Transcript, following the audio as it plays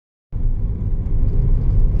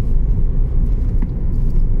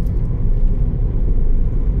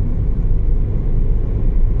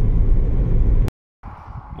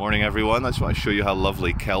morning everyone. I just want to show you how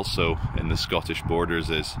lovely Kelso in the Scottish borders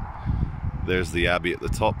is. There's the abbey at the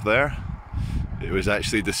top there. It was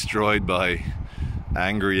actually destroyed by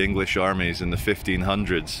angry English armies in the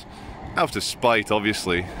 1500s. Out of spite,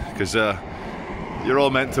 obviously, because you're all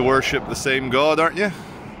meant to worship the same god, aren't you?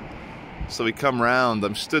 So we come round.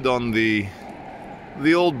 I'm stood on the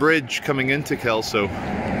old bridge coming into Kelso,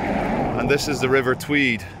 and this is the River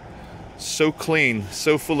Tweed. So clean,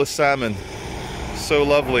 so full of salmon, so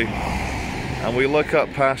lovely. And we look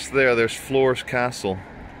up past there, there's Flores Castle.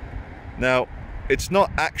 Now, it's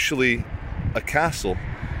not actually a castle,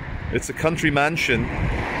 it's a country mansion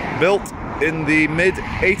built in the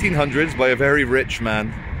mid-1800s by a very rich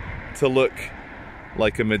man to look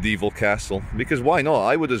like a medieval castle. Because why not?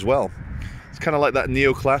 I would as well. It's kind of like that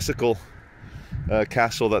neoclassical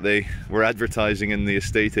castle that they were advertising in the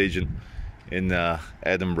estate agent in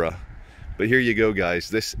Edinburgh. But here you go, guys.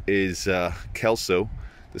 This is Kelso,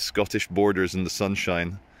 the Scottish borders in the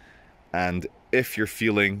sunshine. And if you're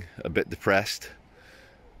feeling a bit depressed,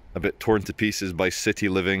 a bit torn to pieces by city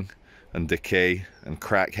living and decay and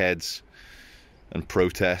crackheads and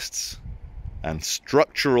protests and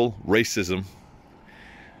structural racism,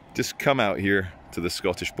 just come out here to the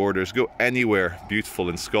Scottish borders. Go anywhere beautiful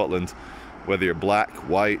in Scotland, whether you're black,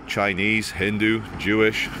 white, Chinese, Hindu,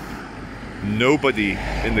 Jewish. Nobody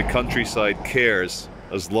in the countryside cares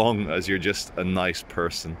as long as you're just a nice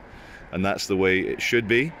person. And that's the way it should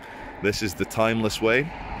be. This is the timeless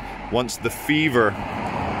way. Once the fever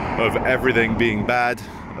of everything being bad,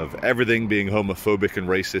 of everything being homophobic and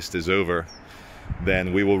racist is over,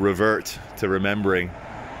 then we will revert to remembering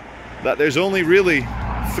that there's only really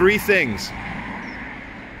three things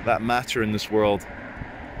that matter in this world.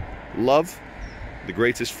 Love, the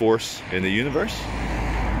greatest force in the universe.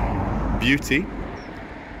 Beauty,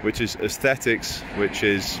 which is aesthetics, which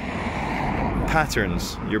is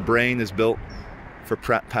patterns. Your brain is built for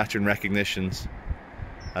pattern recognitions.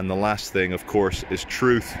 And the last thing, of course, is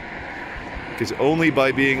truth. Because only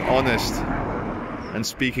by being honest and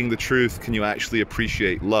speaking the truth can you actually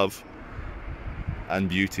appreciate love and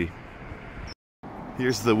beauty.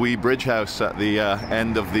 Here's the wee bridge house at the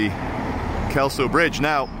end of the Kelso Bridge.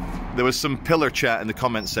 Now, there was some pillar chat in the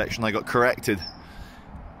comments section. I got corrected.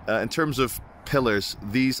 In terms of pillars,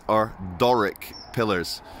 these are Doric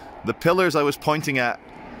pillars. The pillars I was pointing at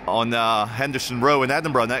on Henderson Row in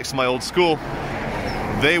Edinburgh next to my old school,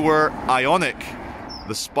 they were Ionic,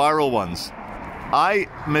 the spiral ones. I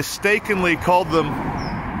mistakenly called them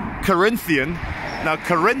Corinthian. Now,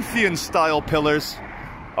 Corinthian style pillars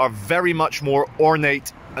are very much more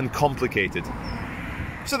ornate and complicated.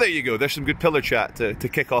 So there you go, there's some good pillar chat to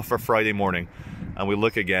kick off our Friday morning. And we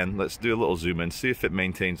look again, let's do a little zoom in, see if it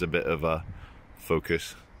maintains a bit of a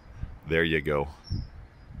focus. There you go.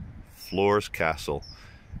 Flores Castle.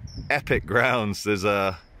 Epic grounds. There's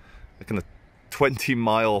a kind of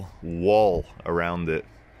 20-mile wall around it.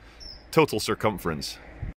 Total circumference.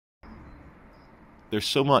 There's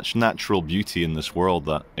so much natural beauty in this world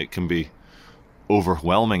that it can be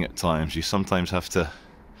overwhelming at times. You sometimes have to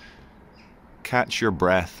catch your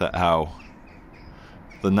breath at how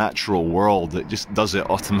the natural world, it just does it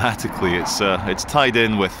automatically. It's tied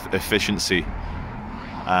in with efficiency,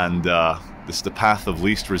 and it's the path of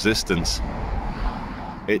least resistance.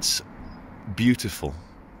 It's beautiful.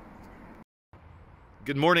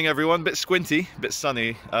 Good morning everyone, bit squinty, bit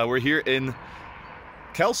sunny. We're here in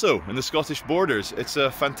Kelso in the Scottish borders. It's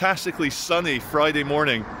a fantastically sunny Friday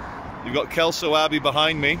morning. You've got Kelso Abbey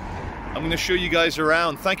behind me. I'm going to show you guys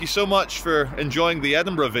around. Thank you so much for enjoying the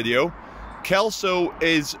Edinburgh video. Kelso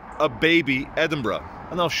is a baby Edinburgh,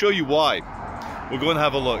 and I'll show you why. We'll go and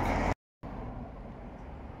have a look.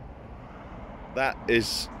 That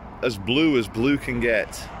is as blue can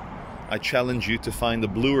get. I challenge you to find a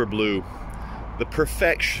bluer blue. The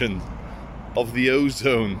perfection of the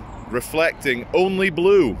ozone, reflecting only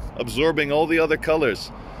blue, absorbing all the other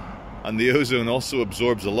colors. And the ozone also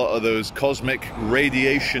absorbs a lot of those cosmic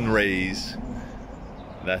radiation rays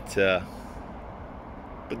that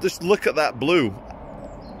but just look at that blue.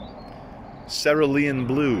 Cerulean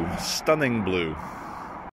blue, stunning blue.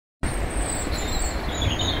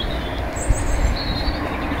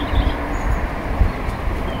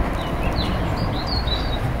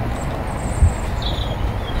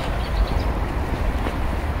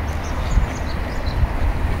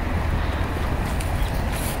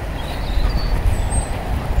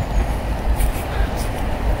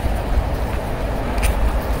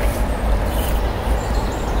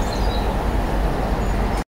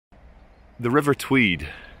 The River Tweed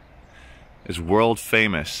is world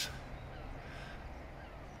famous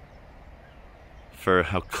for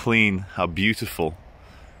how clean, how beautiful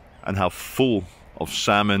and how full of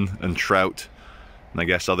salmon and trout and I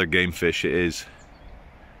guess other game fish it is.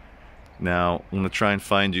 Now I'm going to try and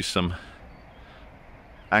find you some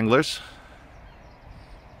anglers.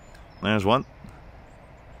 There's one.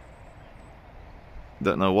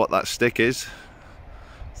 Don't know what that stick is.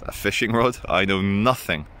 Is that a fishing rod? I know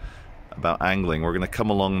nothing about angling. We're going to come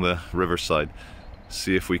along the riverside,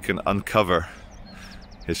 see if we can uncover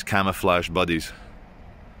his camouflage buddies.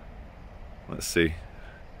 Let's see.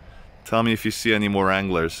 Tell me if you see any more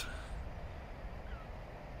anglers.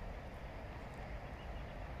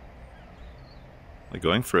 They're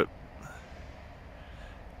going for it.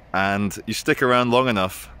 And you stick around long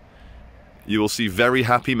enough, you will see very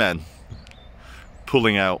happy men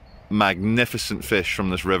pulling out magnificent fish from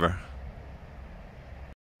this river.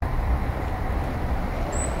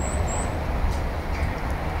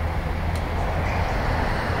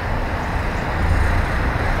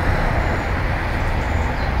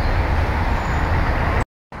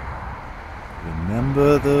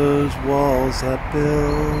 Remember those walls I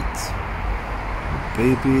built?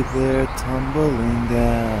 Baby, they're tumbling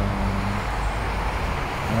down.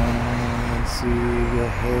 I see a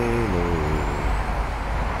halo.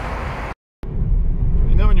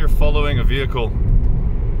 You know when you're following a vehicle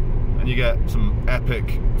and you get some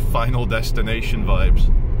epic Final Destination vibes?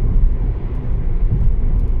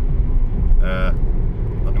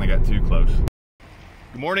 Not gonna get too close.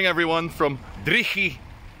 Good morning everyone from Dreeky,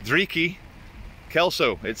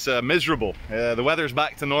 Kelso. It's miserable. The weather's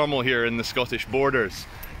back to normal here in the Scottish borders.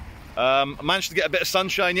 I managed to get a bit of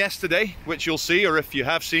sunshine yesterday, which you'll see, or if you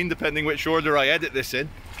have seen, depending which order I edit this in.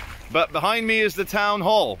 But behind me is the town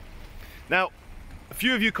hall. Now, a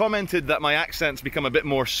few of you commented that my accent's become a bit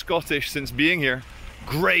more Scottish since being here.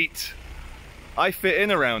 Great! I fit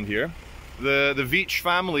in around here. The Veitch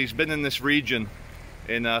family's been in this region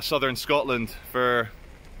in southern Scotland for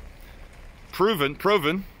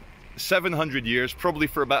proven 700 years, probably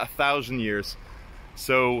for about 1,000 years.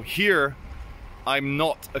 So here, I'm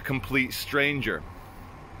not a complete stranger.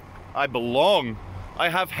 I belong. I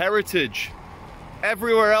have heritage.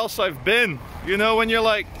 Everywhere else I've been, you know, when you're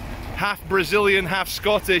like half Brazilian, half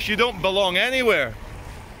Scottish, you don't belong anywhere.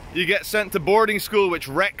 You get sent to boarding school, which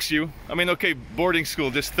wrecks you. I mean, okay, boarding school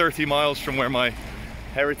just 30 miles from where my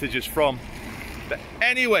heritage is from. But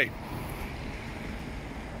anyway,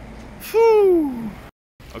 whew.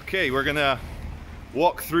 Okay, we're gonna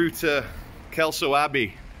walk through to Kelso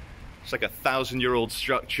Abbey. It's like a 1,000-year-old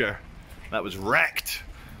structure that was wrecked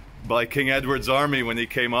by King Edward's army when he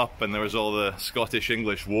came up, and there was all the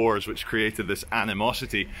Scottish-English wars which created this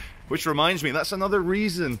animosity. Which reminds me, that's another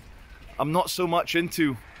reason I'm not so much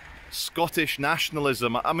into Scottish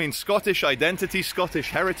nationalism. I mean, Scottish identity, Scottish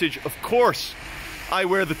heritage, of course. I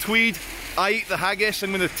wear the tweed, I eat the haggis,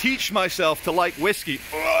 I'm going to teach myself to like whiskey.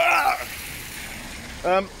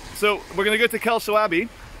 So we're going to go to Kelso Abbey.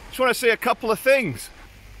 Just want to say a couple of things.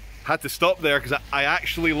 Had to stop there because I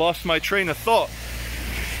actually lost my train of thought.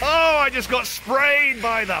 Oh, I just got sprayed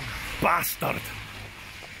by the bastard.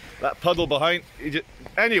 That puddle behind.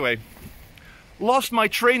 Anyway, lost my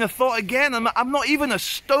train of thought again. I'm not even a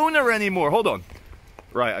stoner anymore. Hold on.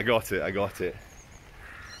 Right, I got it.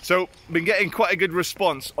 So, been getting quite a good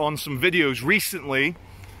response on some videos recently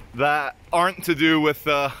that aren't to do with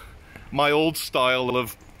my old style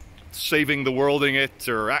of saving the world in it,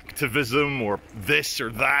 or activism, or this or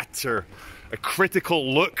that, or a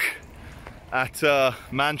critical look at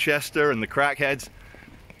Manchester and the crackheads.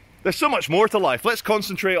 There's so much more to life. Let's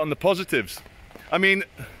concentrate on the positives. I mean,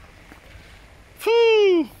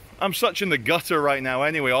 whew, I'm such in the gutter right now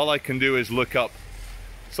anyway. All I can do is look up.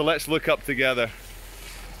 So let's look up together.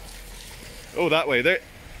 Oh, that way. There.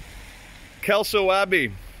 Kelso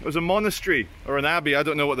Abbey. It was a monastery, or an abbey, I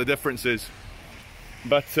don't know what the difference is.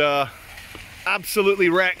 But absolutely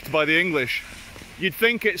wrecked by the English. You'd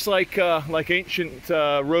think it's like ancient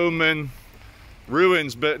Roman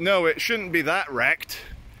ruins, but no, it shouldn't be that wrecked.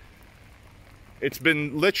 It's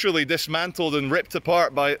been literally dismantled and ripped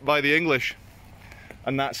apart by the English.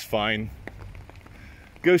 And that's fine.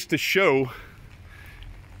 Goes to show,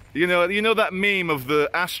 you know that meme of the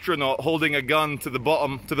astronaut holding a gun to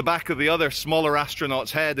the back of the other smaller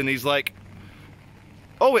astronaut's head, and he's like,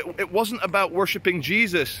 oh, it wasn't about worshipping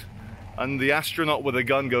Jesus. And the astronaut with a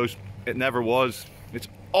gun goes, it never was. It's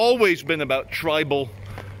always been about tribal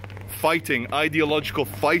fighting, ideological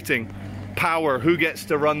fighting, power, who gets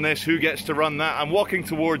to run this, who gets to run that. I'm walking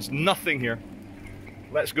towards nothing here.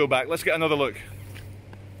 Let's go back, let's get another look.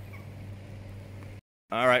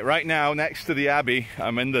 All right, right now, next to the Abbey,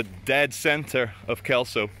 I'm in the dead center of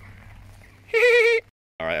Kelso.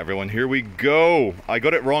 All right, everyone, here we go. I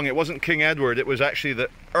got it wrong. It wasn't King Edward. It was actually the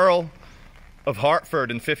Earl of Hertford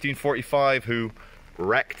in 1545 who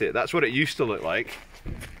wrecked it. That's what it used to look like.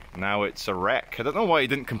 Now it's a wreck. I don't know why he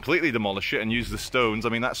didn't completely demolish it and use the stones. I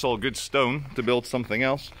mean, that's all good stone to build something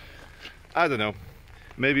else. I don't know.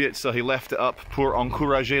 Maybe it's he left it up pour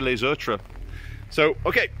encourager les autres. So,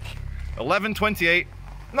 okay, 1128,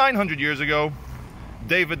 900 years ago,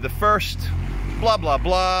 David I, blah, blah,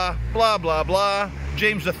 blah, blah, blah, blah.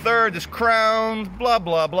 James III is crowned, blah,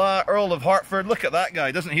 blah, blah. Earl of Hertford, look at that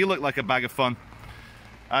guy. Doesn't he look like a bag of fun?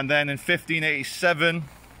 And then in 1587,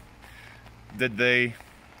 did they...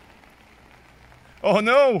 Oh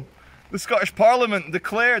no! The Scottish Parliament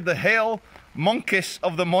declared the Hail monks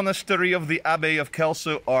of the monastery of the Abbey of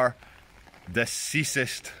Kelso are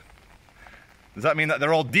deceased. Does that mean that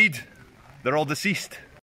they're all dead? They're all deceased?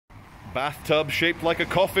 Bathtub shaped like a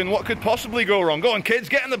coffin. What could possibly go wrong? Go on, kids,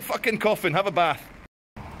 get in the fucking coffin, have a bath.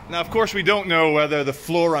 Now, of course, we don't know whether the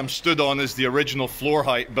floor I'm stood on is the original floor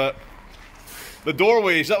height, but the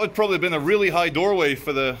doorways, that would probably have been a really high doorway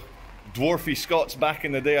for the dwarfy Scots back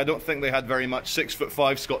in the day. I don't think they had very much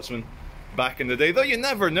 6'5" Scotsmen back in the day, though you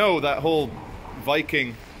never know, that whole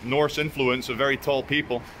Viking Norse influence of very tall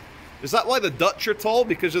people. Is that why the Dutch are tall?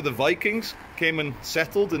 Because of the Vikings came and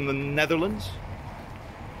settled in the Netherlands?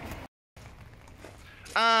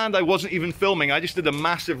 And I wasn't even filming, I just did a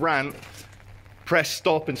massive rant. Press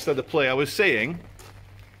stop instead of play. I was saying,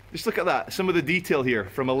 just look at that, some of the detail here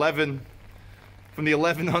from the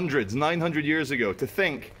 1100s, 900 years ago. To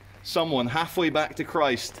think someone halfway back to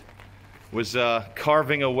Christ was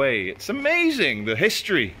carving away. It's amazing, the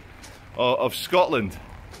history of Scotland.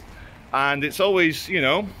 And it's always, you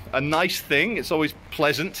know, a nice thing. It's always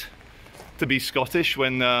pleasant to be Scottish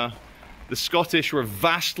when the Scottish were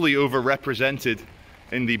vastly overrepresented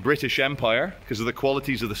in the British Empire because of the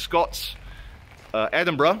qualities of the Scots.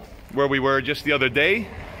 Edinburgh, where we were just the other day,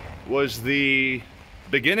 was the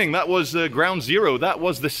beginning. That was ground zero. That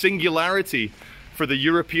was the singularity for the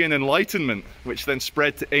European Enlightenment, which then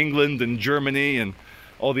spread to England and Germany and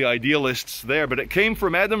all the idealists there. But it came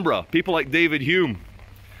from Edinburgh. People like David Hume,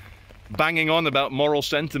 banging on about moral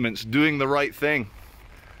sentiments, doing the right thing.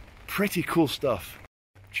 Pretty cool stuff.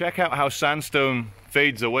 Check out how sandstone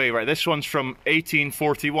fades away. Right, this one's from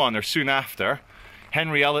 1841, or soon after.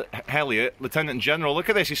 Henry Elliot, Lieutenant General. Look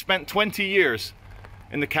at this, he spent 20 years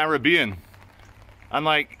in the Caribbean. And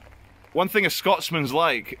like, one thing a Scotsman's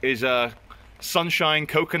like is sunshine,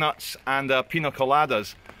 coconuts, and pina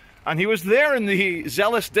coladas. And he was there in the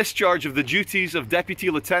zealous discharge of the duties of Deputy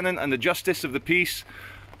Lieutenant and the Justice of the Peace.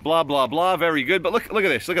 Blah, blah, blah, very good. But look at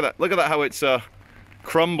this, look at that how it's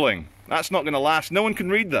crumbling. That's not going to last, no one can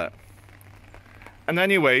read that. And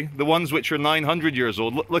anyway, the ones which are 900 years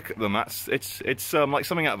old, look at them. It's like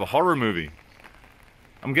something out of a horror movie.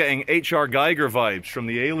 I'm getting H.R. Geiger vibes from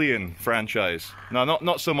the Alien franchise. No,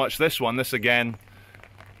 not so much this one. This again,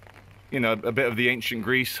 you know, a bit of the ancient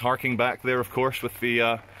Greece, harking back there, of course, with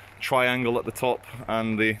the triangle at the top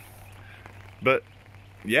and the... But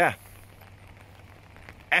yeah,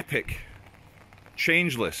 epic,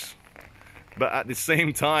 changeless, but at the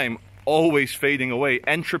same time always fading away.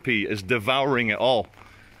 Entropy is devouring it all.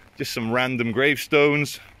 Just some random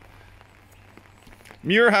gravestones.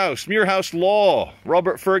 Muirhouse Law.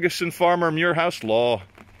 Robert Ferguson Farmer, Muirhouse Law.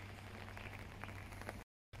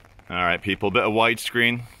 Alright people, bit of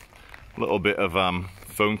widescreen. A little bit of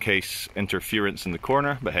phone case interference in the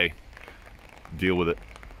corner, but hey, deal with it.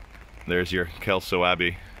 There's your Kelso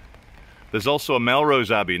Abbey. There's also a Melrose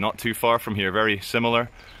Abbey not too far from here, very similar.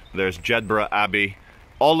 There's Jedburgh Abbey.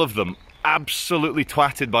 All of them absolutely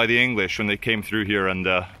twatted by the English when they came through here and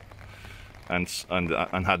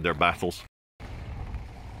had their battles.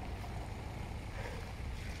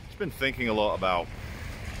 I've been thinking a lot about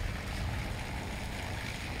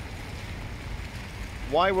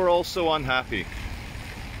why we're all so unhappy.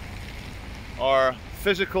 Our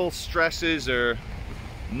physical stresses are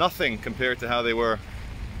nothing compared to how they were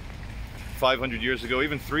 500 years ago,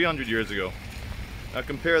 even 300 years ago. Now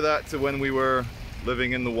compare that to when we were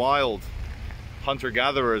living in the wild,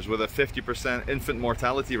 hunter-gatherers with a 50% infant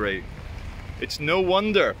mortality rate. It's no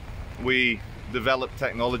wonder we developed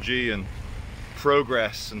technology and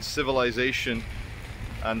progress and civilization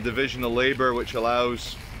and division of labor, which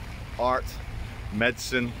allows art,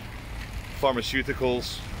 medicine,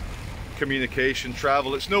 pharmaceuticals, communication,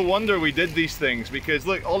 travel. It's no wonder we did these things, because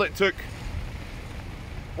look, all it took,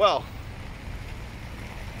 well,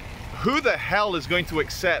 who the hell is going to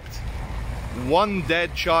accept one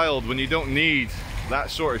dead child when you don't need that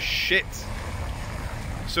sort of shit?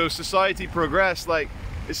 So society progressed. Like,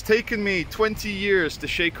 It's taken me 20 years to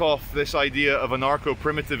shake off this idea of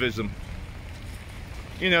anarcho-primitivism.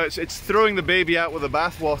 You know, it's throwing the baby out with the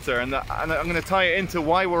bathwater, and I'm going to tie it into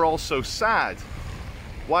why we're all so sad,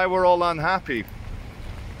 why we're all unhappy.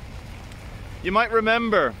 You might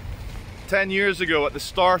remember 10 years ago at the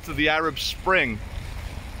start of the Arab Spring,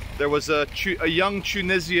 there was a young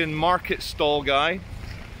Tunisian market stall guy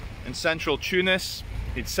in central Tunis.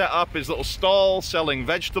 He'd set up his little stall selling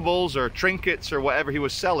vegetables or trinkets or whatever he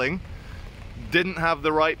was selling. Didn't have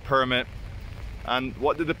the right permit. And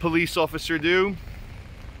what did the police officer do?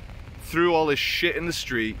 Threw all his shit in the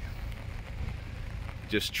street.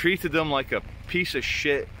 Just treated him like a piece of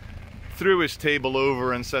shit. Threw his table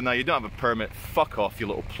over and said, "Now you don't have a permit. Fuck off, you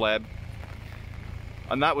little pleb."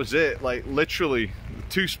 And that was it. Like, literally,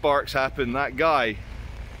 2 sparks happened. That guy,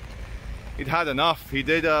 he'd had enough. He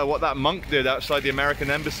did what that monk did outside the American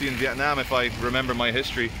embassy in Vietnam, if I remember my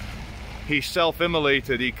history. He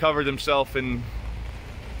self-immolated. He covered himself in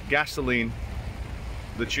gasoline,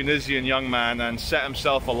 the Tunisian young man, and set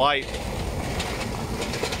himself alight.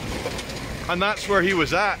 And that's where he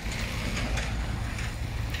was at.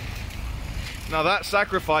 Now that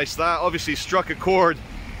sacrifice, that obviously struck a chord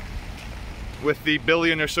with the 1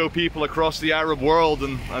 billion or so people across the Arab world,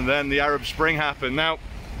 and then the Arab Spring happened. Now,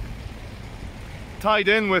 tied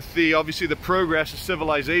in with obviously the progress of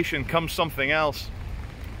civilization comes something else.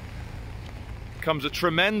 Comes a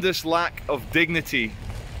tremendous lack of dignity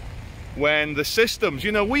when the systems,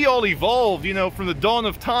 you know, we all evolved, you know, from the dawn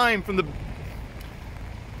of time,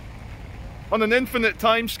 on an infinite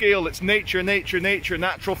time scale. It's nature, nature, nature,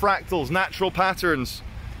 natural fractals, natural patterns,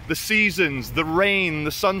 the seasons, the rain,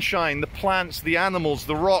 the sunshine, the plants, the animals,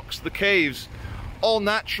 the rocks, the caves, all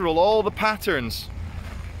natural, all the patterns,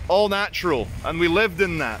 all natural, and we lived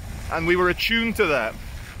in that, and we were attuned to that.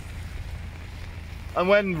 And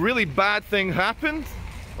when really bad things happened,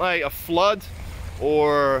 like a flood,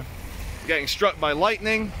 or getting struck by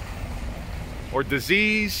lightning, or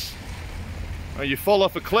disease, or you fall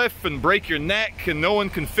off a cliff and break your neck and no one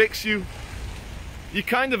can fix you, you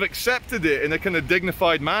kind of accepted it in a kind of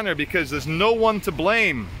dignified manner, because there's no one to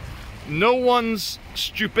blame. No one's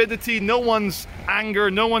stupidity, no one's anger,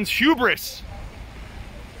 no one's hubris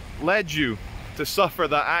led you to suffer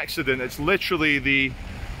that accident. It's literally the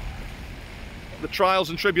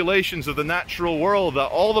trials and tribulations of the natural world that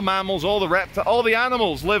all the mammals, all the reptiles, all the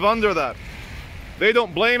animals live under that. They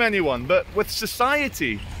don't blame anyone. But with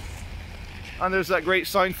society, and there's that great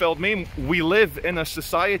Seinfeld meme, we live in a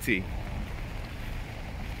society.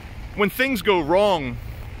 When things go wrong,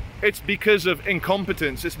 it's because of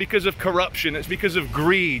incompetence, it's because of corruption, it's because of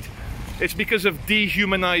greed, it's because of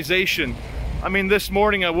dehumanization. I mean, this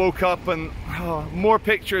morning I woke up and more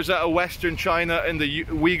pictures out of Western China in the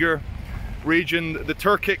Uyghur region. The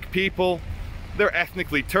Turkic people, they're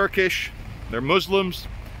ethnically Turkish, they're Muslims,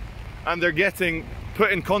 and they're getting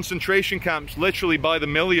put in concentration camps literally by the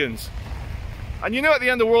millions. And you know, at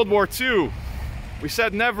the end of World War II, we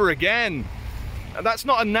said never again. And that's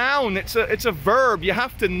not a noun, it's a verb. You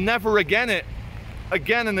have to never again it,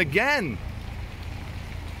 again and again.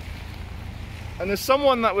 And as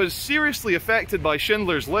someone that was seriously affected by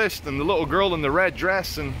Schindler's List and the little girl in the red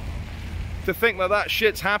dress, and to think that that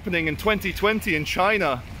shit's happening in 2020 in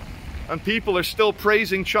China, and people are still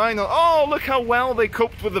praising China, oh, look how well they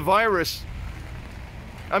coped with the virus.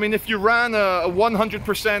 I mean, if you ran a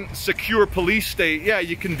 100% secure police state, yeah,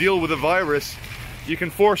 you can deal with a virus. You can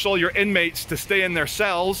force all your inmates to stay in their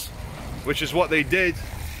cells, which is what they did.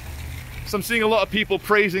 So I'm seeing a lot of people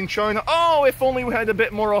praising China. Oh, if only we had a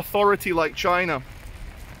bit more authority like China.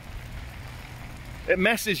 It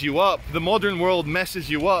messes you up. The modern world messes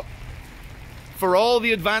you up. For all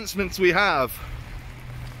the advancements we have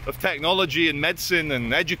of technology and medicine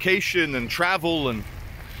and education and travel and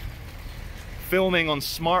filming on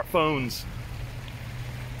smartphones,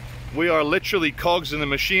 we are literally cogs in a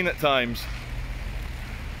machine at times.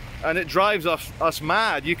 And it drives us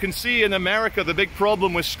mad. You can see in America the big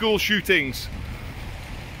problem with school shootings.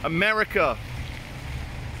 America,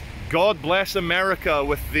 God bless America,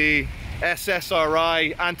 with the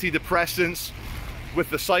SSRI, antidepressants,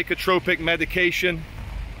 with the psychotropic medication,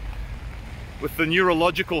 with the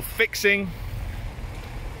neurological fixing.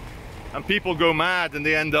 And people go mad and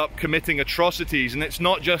they end up committing atrocities. And it's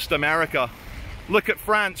not just America. Look at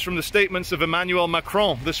France, from the statements of Emmanuel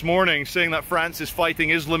Macron this morning, saying that France is fighting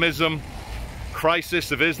Islamism,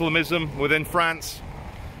 crisis of Islamism within France.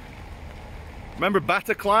 Remember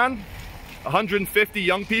Bataclan? 150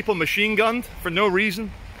 young people machine gunned for no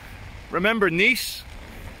reason. Remember Nice?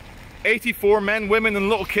 84 men, women and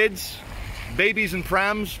little kids, babies and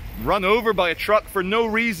prams, run over by a truck for no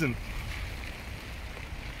reason.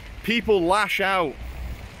 people lash out.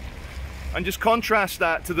 And just contrast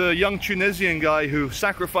that to the young Tunisian guy who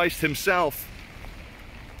sacrificed himself.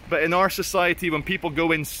 But in our society, when people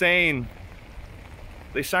go insane,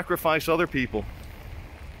 they sacrifice other people.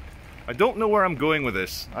 I don't know where I'm going with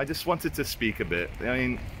this. I just wanted to speak a bit. I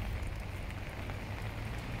mean,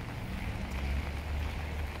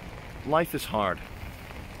 life is hard.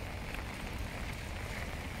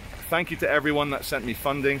 Thank you to everyone that sent me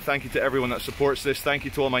funding. Thank you to everyone that supports this. Thank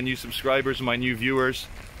you to all my new subscribers and my new viewers.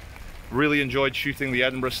 Really enjoyed shooting the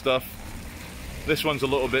Edinburgh stuff. This one's a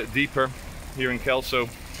little bit deeper here in Kelso.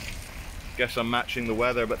 Guess I'm matching the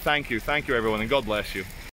weather, but thank you everyone, and God bless you.